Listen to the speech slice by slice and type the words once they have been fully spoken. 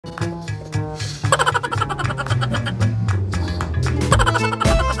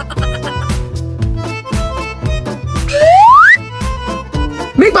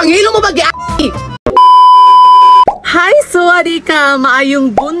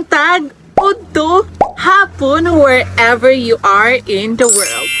Maayong buntag, udto, hapon, wherever you are in the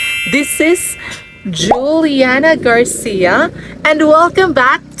world. This is Juliana Garcia and welcome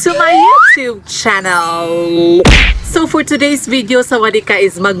back to my YouTube channel. So for today's video, sawadee ka,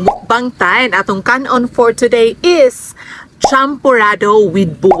 is magmukbang tayo. Atong kanon for today is Champorado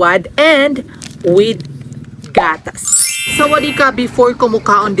with Buwad and with Gatas. Sawadee ka, before ko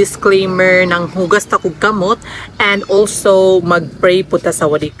mukaon disclaimer ng hugas ta kog kamot and also magpray po ta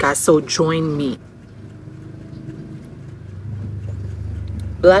sawadee ka. So join me.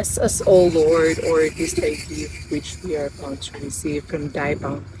 Bless us, O Lord, or this thy gift which we are about to receive from thy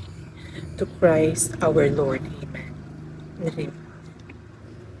bounty. To Christ our Lord. Amen.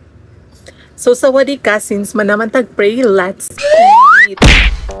 So sawadee ka, since manaman tag-pray, let's eat.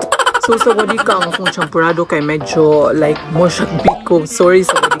 So sawadee ka, ang akong champorado kay medyo like more siya biko. Sorry,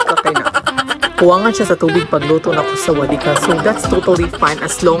 sawadee ka, kay na kuwangan siya sa tubig pagluto na ko sawadee ka. So that's totally fine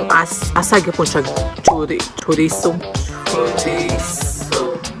as long as asag po siya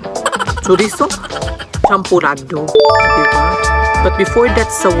chorizo champorado, diba? But before that,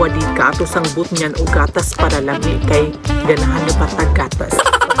 sawadee ka, ato sang but niyan o gatas para lami kay ganahan na bata gatas.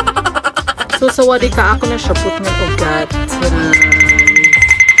 So sawadee ka, ako na siya put ng o gatas.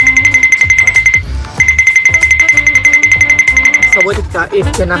 Sawadee ka, if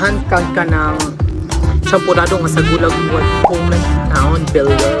ganahan ka ng champorado nga sa gulag, comment down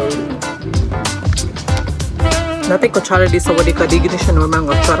below. Natin kutsara di sawadee ka, di gini siya normal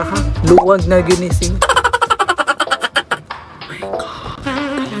nga kutsara ha. Luwag na gini siya. Oh my God.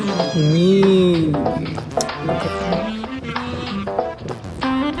 Me.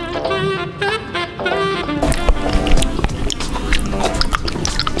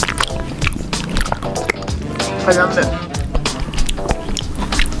 Kalambe.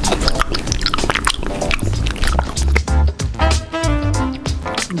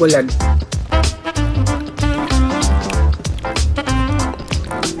 Bulan.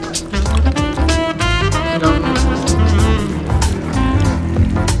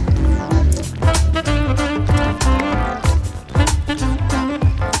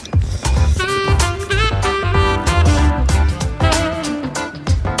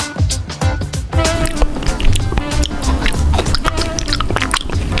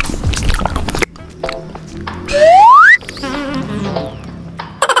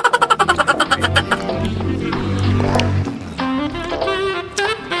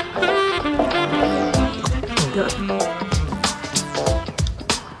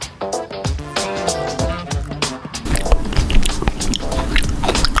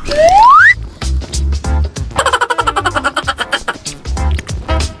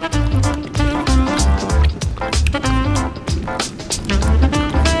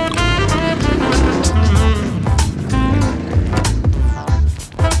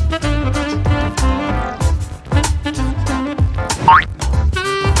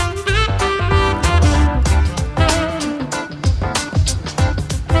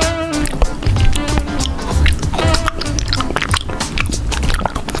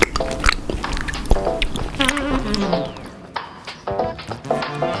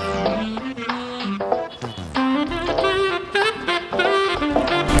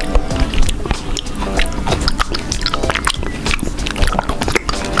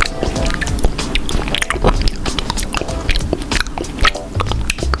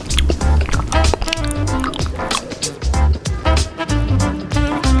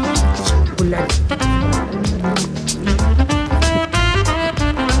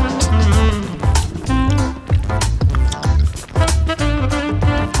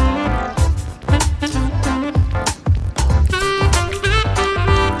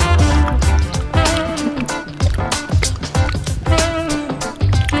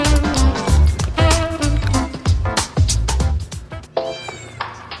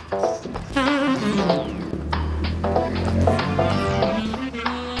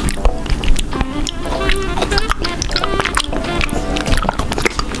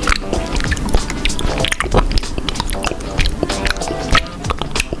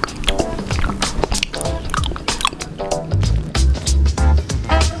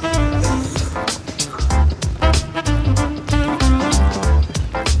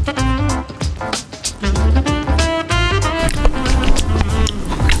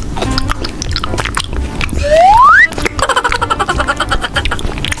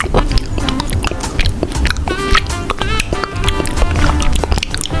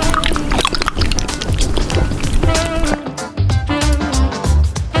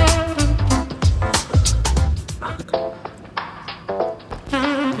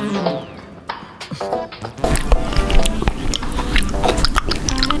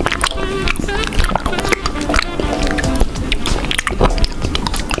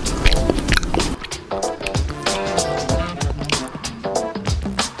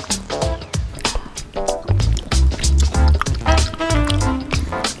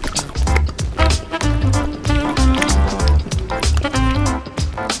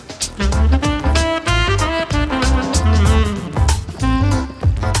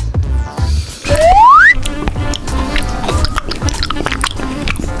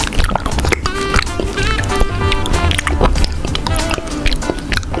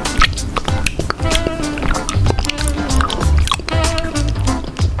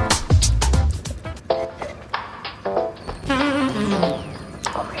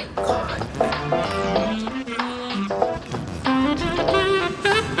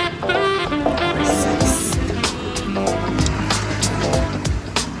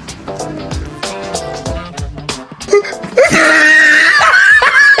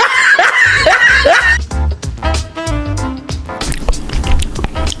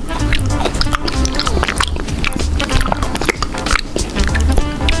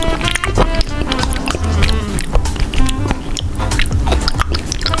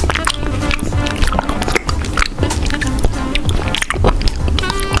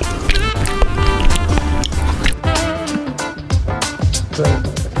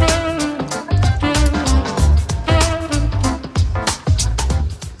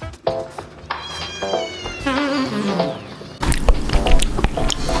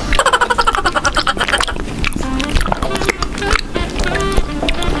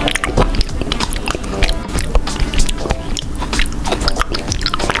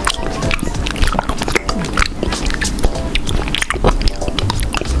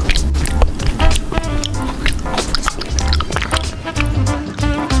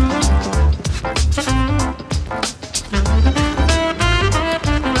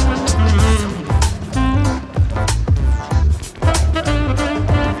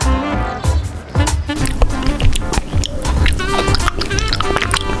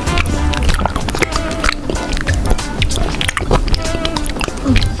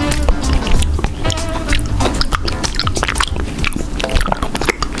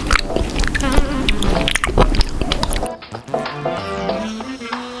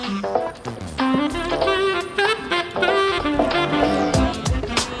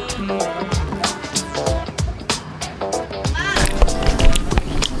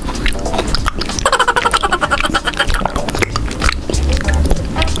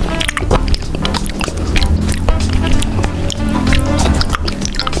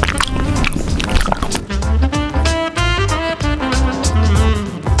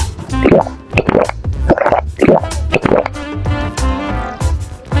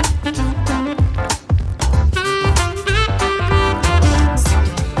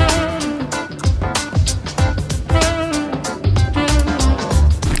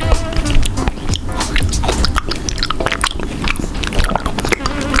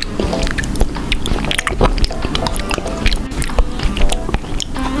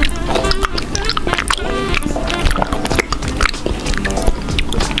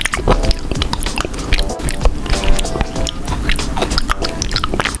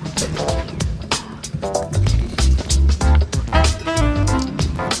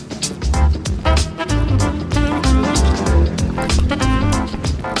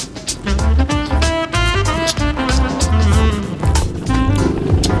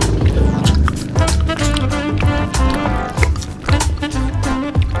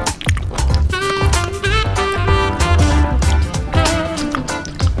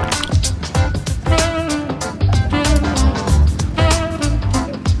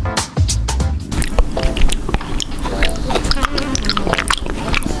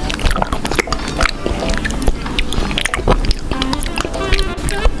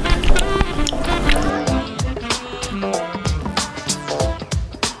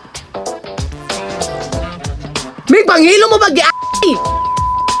 May pangilo mo ba?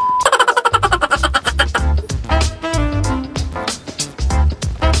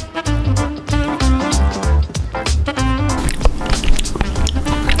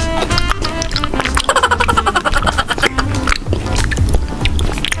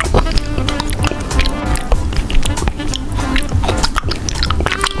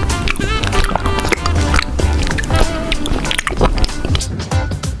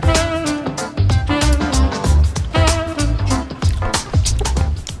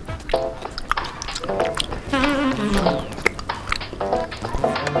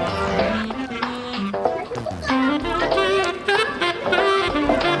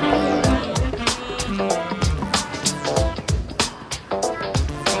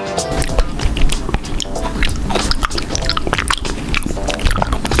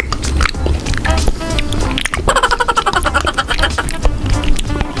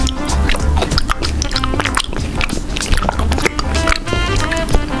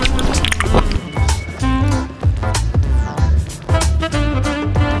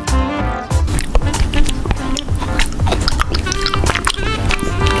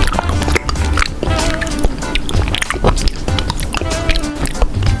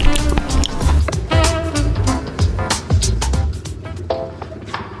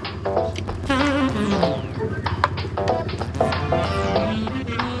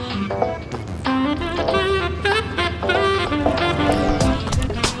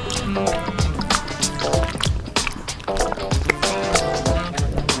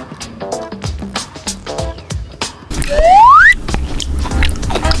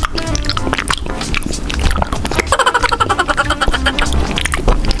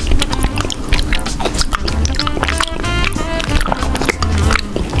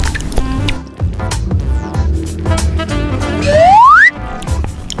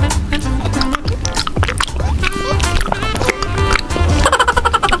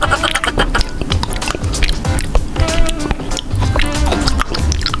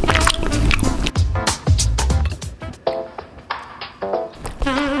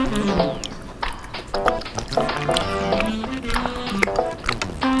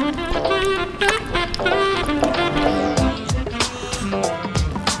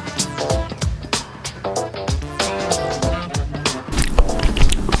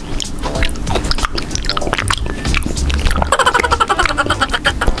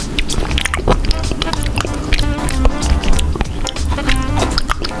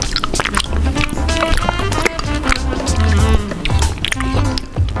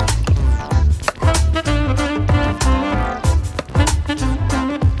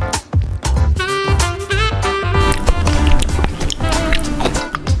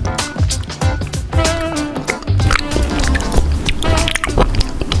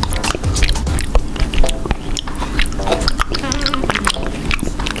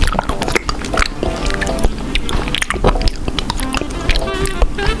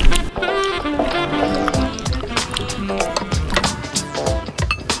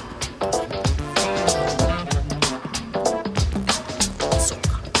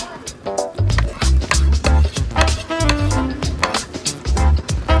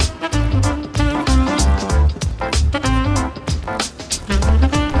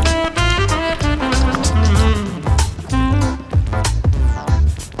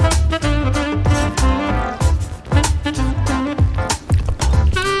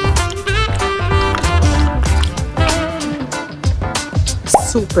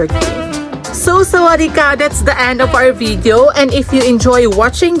 super clean. So sawadika, that's the end of our video, and if you enjoy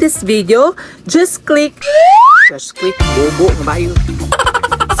watching this video, just click bobo nga ba yun?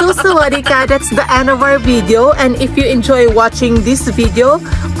 So sawadika, that's the end of our video, and if you enjoy watching this video,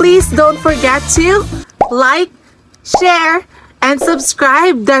 please don't forget to like, share, and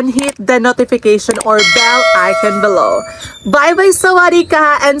subscribe, then hit the notification or bell icon below. Bye bye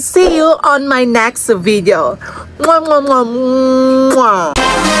sawadika, and see you on my next video. Mwah, mwah, mwah,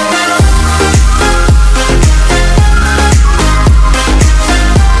 mwah.